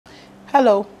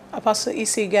Hello, Apostle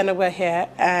Isi Igenegba here,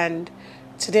 and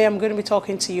today I'm going to be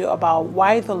talking to you about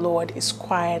why the Lord is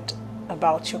quiet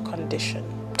about your condition.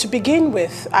 To begin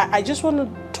with, I just want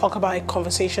to talk about a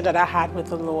conversation that I had with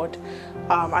the Lord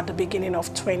at the beginning of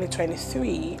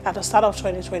 2023. At the start of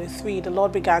 2023, the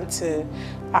Lord began to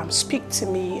speak to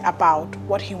me about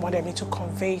what He wanted me to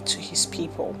convey to His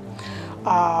people.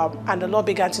 And the Lord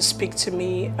began to speak to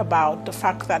me about the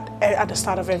fact that at the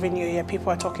start of every new year,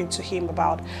 people are talking to Him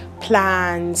about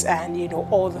plans and,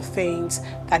 all the things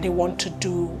that they want to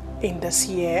do in this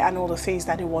year and all the things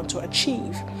that they want to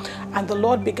achieve. And the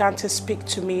Lord began to speak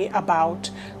to me about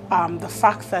the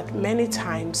fact that many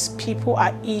times people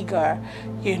are eager,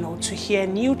 to hear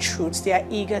new truths. They are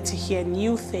eager to hear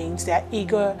new things. They are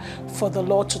eager for the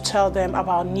Lord to tell them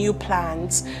about new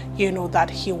plans, that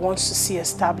He wants to see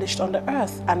established on the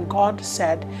earth. And God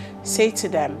said, say to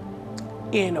them,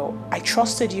 I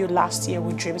trusted you last year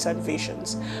with dreams and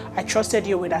visions. I trusted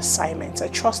you with assignments. I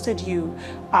trusted you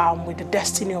with the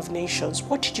destiny of nations.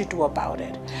 What did you do about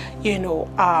it?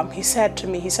 He said to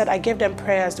me, I gave them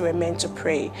prayers they were meant to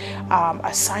pray,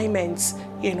 assignments,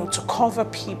 to cover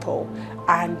people,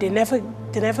 and they never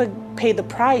paid the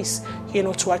price,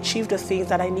 to achieve the things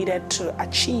that I needed to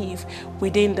achieve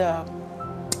within the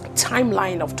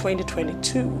timeline of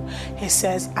 2022. He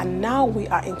says, and now we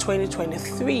are in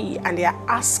 2023 and they are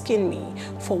asking me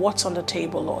for what's on the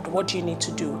table, Lord. What do you need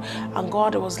to do? And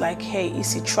God was like, hey,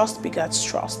 Isi, trust begets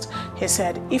trust. He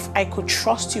said, if I could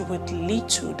trust you with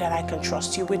little, then I can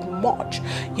trust you with much.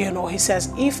 He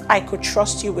says, if I could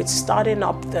trust you with starting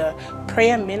up the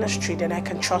prayer ministry, then I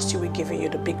can trust you with giving you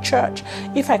the big church.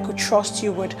 If I could trust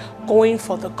you with going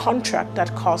for the contract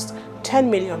that cost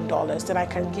 $10 million, then I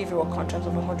can give you a contract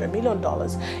of $100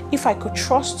 million. If I could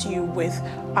trust you with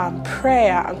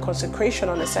prayer and consecration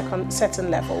on a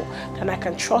certain level, then I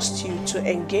can trust you to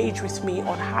engage with me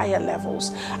on higher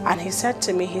levels. And He said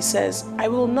to me, He says, I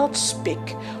will not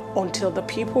speak until the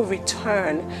people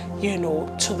return,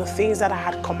 to the things that I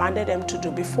had commanded them to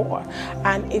do before.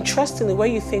 And interestingly,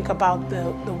 when you think about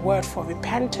the word for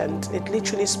repentance, it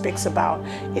literally speaks about,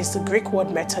 it's the Greek word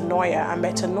metanoia. And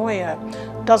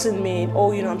metanoia doesn't mean,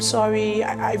 I'm sorry,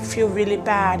 I feel really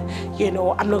bad,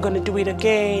 I'm not going to do it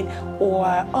again, or,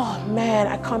 oh man,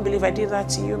 I can't believe I did that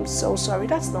to you, I'm so sorry.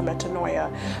 That's not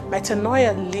metanoia.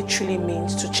 Metanoia literally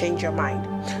means to change your mind.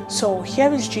 So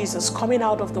here is Jesus coming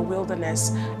out of the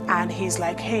wilderness, and He's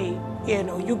like, hey,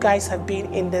 you guys have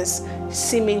been in this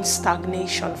seeming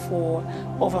stagnation for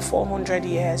over 400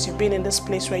 years. You've been in this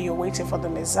place where you're waiting for the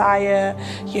Messiah.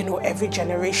 Every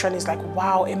generation is like,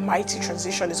 wow, a mighty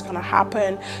transition is going to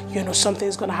happen.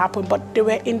 Something's going to happen. But they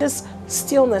were in this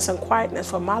stillness and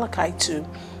quietness from Malachi to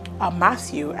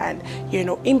Matthew, and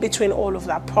in between all of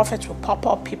that, prophets will pop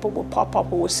up, people will pop up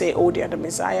who will say, oh, they're the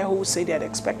Messiah, who will say they're the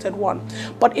expected one.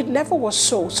 But it never was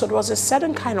so. So there was a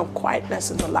certain kind of quietness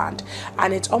in the land,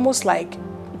 and it's almost like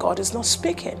God is not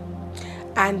speaking.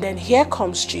 And then here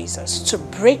comes Jesus to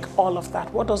break all of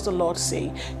that. What does the Lord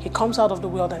say? He comes out of the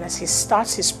wilderness. He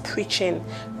starts His preaching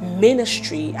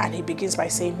ministry, and He begins by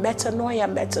saying,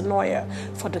 Metanoia, metanoia,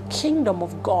 for the kingdom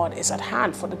of God is at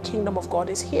hand, for the kingdom of God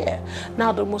is here.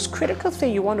 Now, the most critical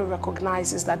thing you want to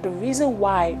recognize is that the reason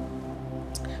why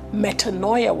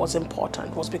metanoia was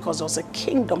important was because there was a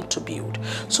kingdom to build.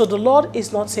 So the Lord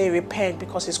is not saying repent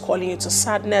because He's calling you to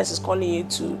sadness, He's calling you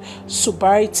to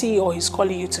sobriety, or He's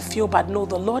calling you to feel bad. No,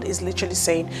 the Lord is literally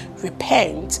saying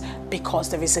repent because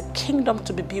there is a kingdom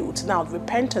to be built. Now,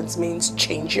 repentance means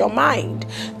change your mind.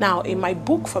 Now, in my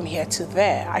book From Here to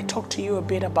There, I talk to you a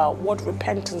bit about what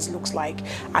repentance looks like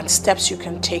and steps you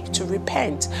can take to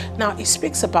repent. Now, it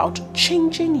speaks about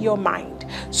changing your mind.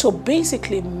 So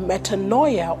basically,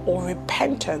 metanoia or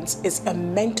repentance is a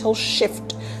mental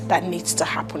shift that needs to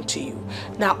happen to you.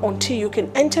 Now, until you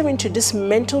can enter into this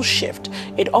mental shift,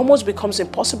 it almost becomes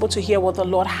impossible to hear what the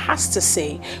Lord has to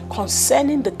say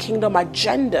concerning the kingdom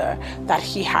agenda that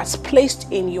He has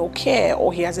placed in your care,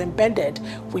 or He has embedded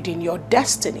within your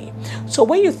destiny. So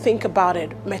when you think about it,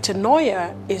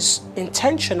 metanoia is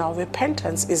intentional,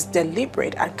 repentance is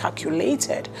deliberate and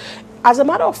calculated. As a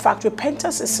matter of fact,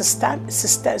 repentance is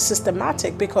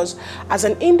systematic, because as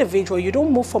an individual, you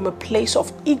don't move from a place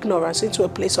of ignorance into a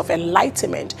place of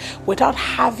enlightenment without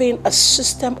having a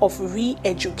system of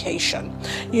re-education.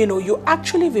 You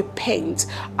actually repent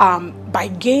by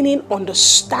gaining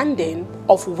understanding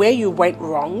of where you went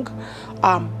wrong,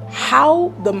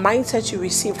 how the mindset you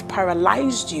received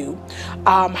paralyzed you,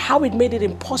 how it made it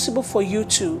impossible for you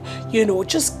to,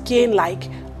 just gain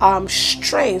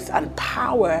strength and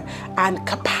power and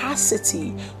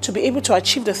capacity to be able to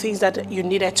achieve the things that you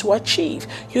needed to achieve.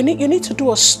 You need to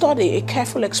do a study, a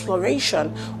careful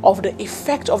exploration of the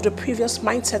effect of the previous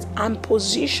mindset and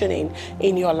positioning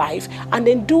in your life, and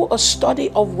then do a study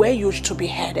of where you're to be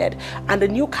headed and the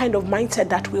new kind of mindset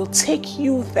that will take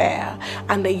you there,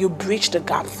 and then you bridge the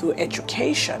gap through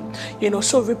education.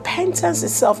 So repentance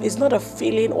itself is not a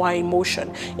feeling or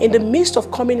emotion. In the midst of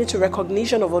coming into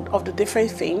recognition of the different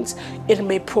things, it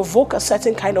may provoke a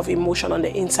certain kind of emotion on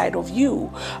the inside of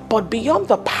you, but beyond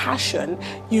the passion,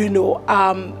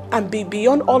 and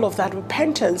beyond all of that,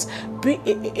 repentance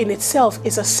in itself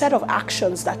is a set of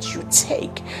actions that you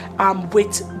take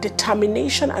with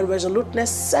determination and resoluteness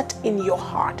set in your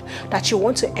heart, that you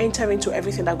want to enter into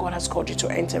everything that God has called you to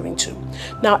enter into.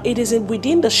 Now, it is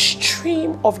within the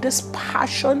stream of this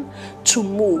passion to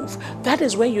move, that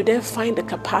is where you then find the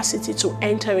capacity to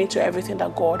enter into everything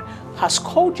that God has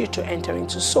called you to enter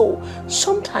into. So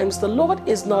sometimes the Lord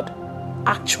is not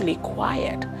actually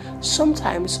quiet.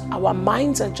 Sometimes our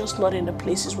minds are just not in the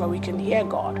places where we can hear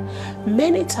God.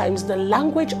 Many times the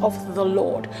language of the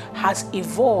Lord has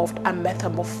evolved and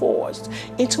metamorphosed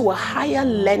into a higher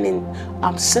learning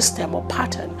system or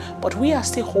pattern, but we are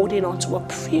still holding on to a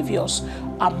previous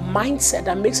mindset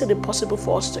that makes it impossible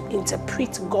for us to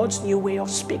interpret God's new way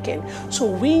of speaking. So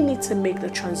we need to make the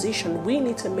transition. We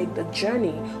need to make the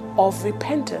journey of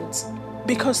repentance,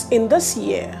 because in this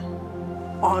year,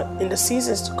 in the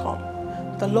seasons to come,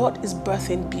 the Lord is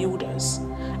birthing builders,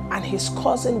 and He's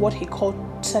causing what He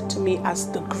said to me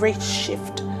as the great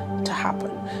shift to happen.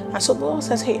 And so the Lord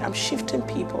says, hey, I'm shifting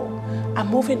people. I'm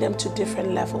moving them to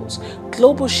different levels.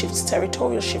 Global shifts,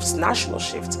 territorial shifts, national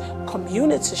shifts,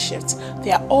 community shifts.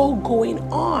 They are all going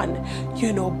on,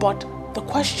 but the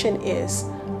question is,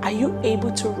 are you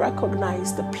able to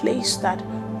recognize the place that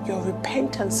your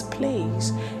repentance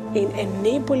plays in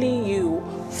enabling you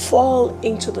fall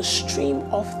into the stream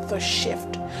of the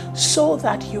shift, so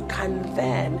that you can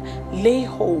then lay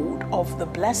hold of the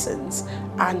blessings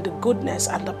and the goodness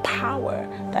and the power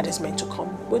that is meant to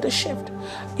come with the shift?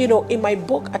 In my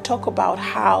book, I talk about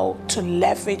how to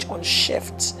leverage on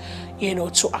shifts,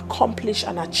 to accomplish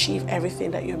and achieve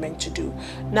everything that you're meant to do.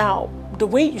 Now, the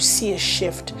way you see a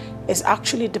shift is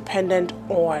actually dependent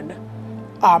on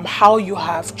how you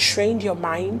have trained your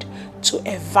mind to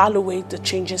evaluate the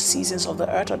changing seasons of the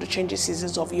earth or the changing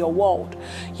seasons of your world,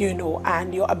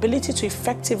 and your ability to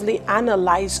effectively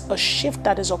analyze a shift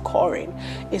that is occurring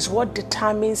is what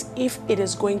determines if it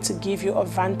is going to give you a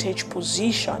vantage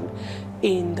position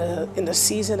in the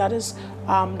season that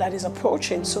is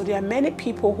approaching. So there are many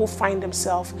people who find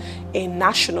themselves in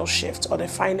national shifts, or they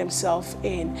find themselves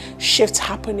in shifts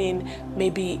happening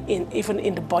maybe even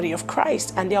in the body of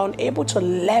Christ, and they are unable to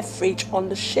leverage on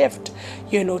the shift,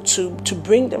 to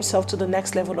bring themselves to the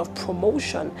next level of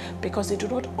promotion, because they do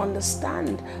not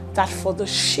understand that for the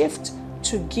shift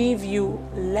to give you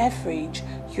leverage,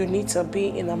 you need to be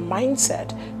in a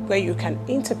mindset where you can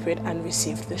interpret and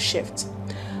receive the shift.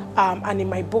 And in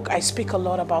my book, I speak a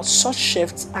lot about such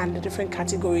shifts and the different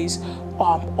categories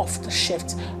of the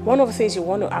shift. One of the things you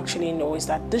want to actually know is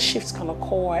that this shifts can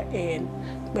occur in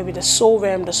maybe the soul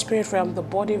realm, the spirit realm, the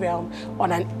body realm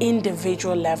on an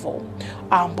individual level.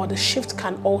 But the shift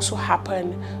can also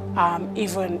happen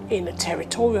even in a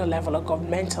territorial level, a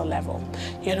governmental level.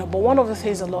 But one of the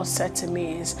things the Lord said to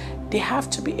me is they have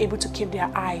to be able to keep their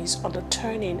eyes on the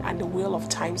turning and the wheel of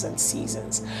times and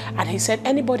seasons. And He said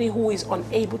anybody who is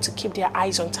unable to keep their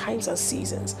eyes on times and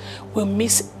seasons will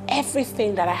miss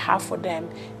everything that I have for them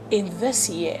in this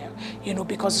year,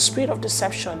 because the spirit of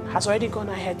deception has already gone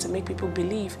ahead to make people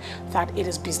believe that it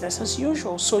is business as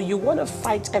usual. So you want to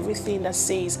fight everything that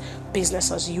says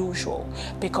business as usual,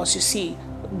 because you see,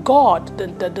 God,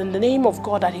 the name of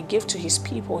God that He gave to His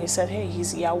people, He said, hey,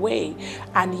 He's Yahweh,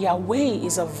 and Yahweh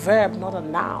is a verb, not a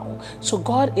noun. So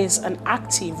God is an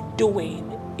active, doing,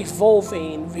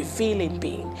 evolving, revealing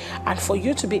being. And for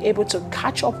you to be able to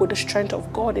catch up with the strength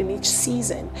of God in each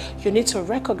season, you need to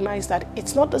recognize that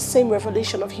it's not the same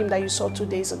revelation of Him that you saw 2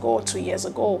 days ago or 2 years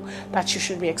ago that you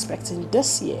should be expecting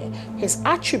this year. His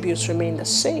attributes remain the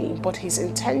same, but His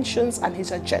intentions and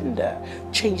His agenda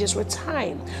changes with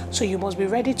time. So you must be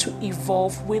ready to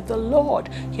evolve with the Lord.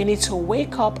 You need to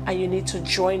wake up and you need to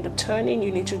join the turning,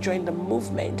 you need to join the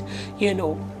movement,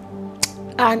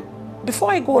 And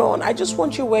before I go on, I just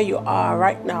want you where you are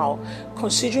right now,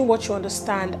 considering what you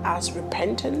understand as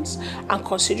repentance and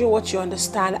considering what you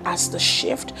understand as the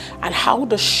shift and how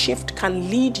the shift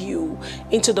can lead you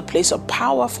into the place of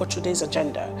power for today's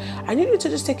agenda. I need you to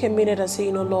just take a minute and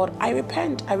say, Lord, I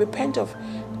repent of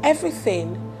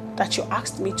everything that you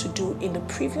asked me to do in the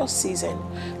previous season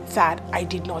that I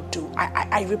did not do.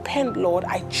 I repent, Lord.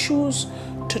 I choose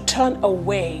to turn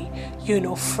away,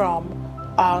 from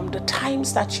the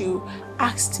times that you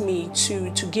asked me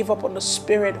to give up on the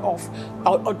spirit of,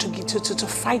 or to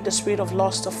fight the spirit of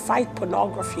lust, to fight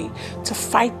pornography, to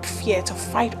fight fear, to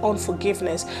fight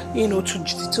unforgiveness,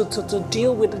 to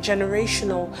deal with the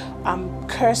generational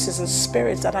curses and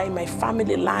spirits that are in my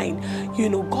family line.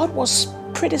 God was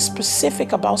pretty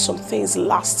specific about some things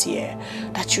last year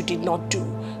that you did not do.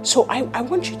 So I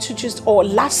want you to or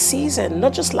last season,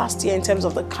 not just last year in terms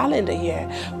of the calendar year,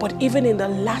 but even in the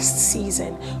last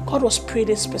season, God was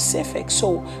pretty specific.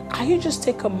 So can you just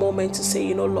take a moment to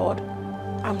say, Lord,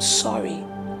 I'm sorry.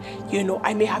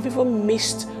 I may have even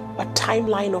missed a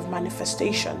timeline of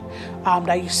manifestation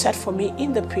that you set for me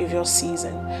in the previous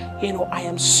season. I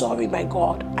am sorry, my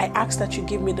God. I ask that you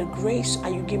give me the grace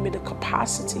and you give me the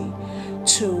capacity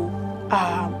to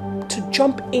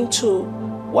jump into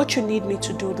what you need me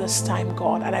to do this time,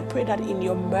 God. And I pray that in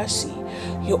your mercy,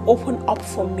 you open up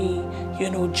for me,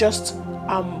 just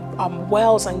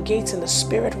wells and gates in the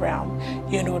spirit realm,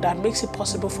 that makes it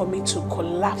possible for me to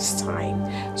collapse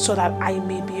time so that I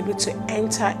may be able to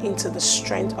enter into the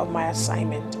strength of my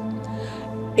assignment.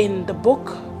 In the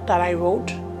book that I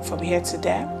wrote, From Here to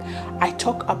There, I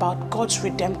talk about God's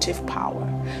redemptive power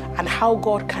and how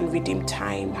God can redeem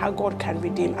time, how God can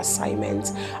redeem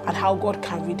assignments, and how God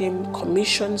can redeem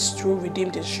commissions through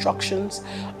redeemed instructions.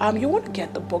 You want to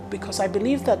get the book because I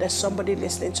believe that there's somebody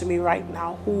listening to me right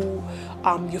now who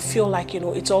you feel like,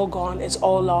 it's all gone, it's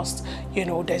all lost,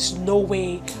 there's no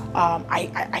way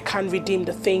I can redeem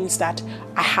the things that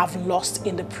I have lost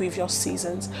in the previous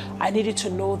seasons. I need you to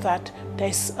know that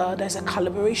there's a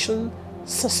calibration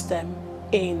system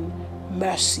in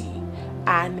mercy,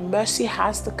 and mercy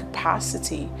has the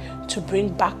capacity to bring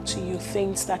back to you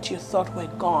things that you thought were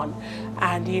gone.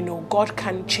 And God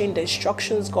can change the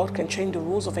instructions, God can change the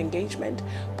rules of engagement,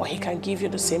 but he can give you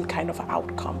the same kind of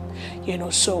outcome.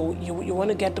 So you want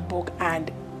to get the book, and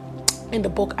in the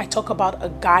book I talk about a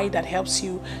guide that helps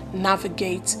you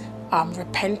navigate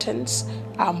repentance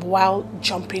while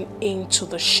jumping into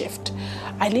the shift.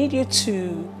 I need you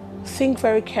to think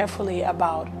very carefully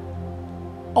about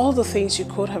all the things you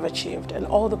could have achieved and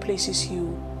all the places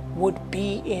you would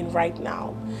be in right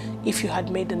now if you had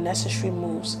made the necessary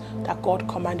moves that God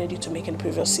commanded you to make in the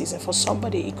previous season. For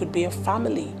somebody, it could be a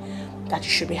family that you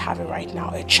should be having right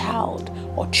now, a child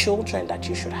or children that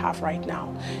you should have right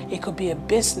now. It could be a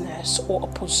business or a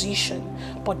position,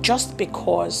 but just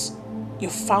because you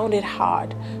found it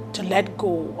hard to let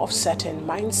go of certain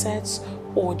mindsets,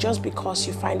 or just because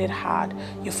you found it hard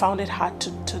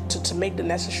to make the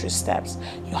necessary steps,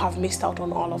 you have missed out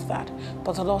on all of that.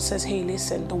 But the Lord says, hey,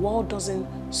 listen, the world doesn't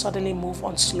suddenly move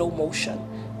on slow motion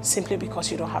simply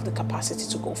because you don't have the capacity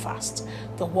to go fast.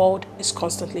 The world is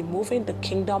constantly moving. The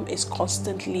kingdom is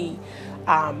constantly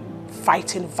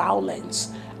fighting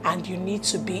violence, and you need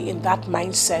to be in that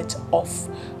mindset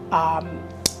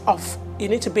you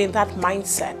need to be in that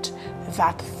mindset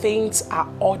that things are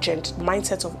urgent,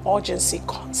 mindset of urgency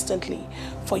constantly,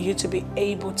 for you to be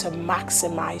able to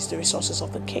maximize the resources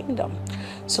of the kingdom.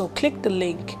 So click the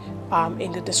link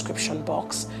in the description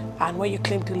box, and when you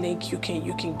click the link, you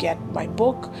can get my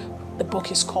book. The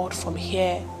book is called From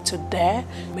Here to There,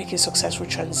 Making Successful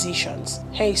Transitions.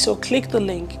 Hey, so click the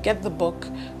link, get the book.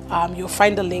 You'll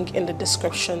find the link in the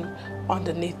description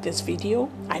underneath this video.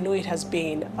 I know it has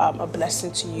been a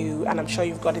blessing to you, and I'm sure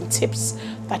you've gotten tips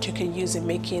that you can use in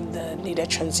making the needed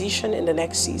transition in the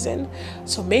next season.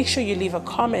 So make sure you leave a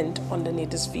comment underneath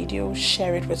this video,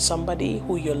 share it with somebody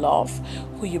who you love,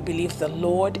 who you believe the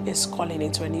Lord is calling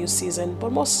into a new season.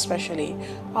 But most especially,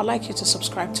 I'd like you to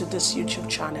subscribe to this YouTube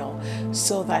channel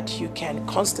so that you can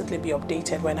constantly be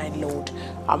updated when I load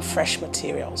fresh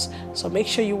materials. So make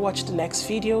sure you watch the next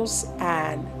videos,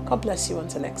 and God bless you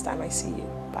until next time I see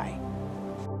you.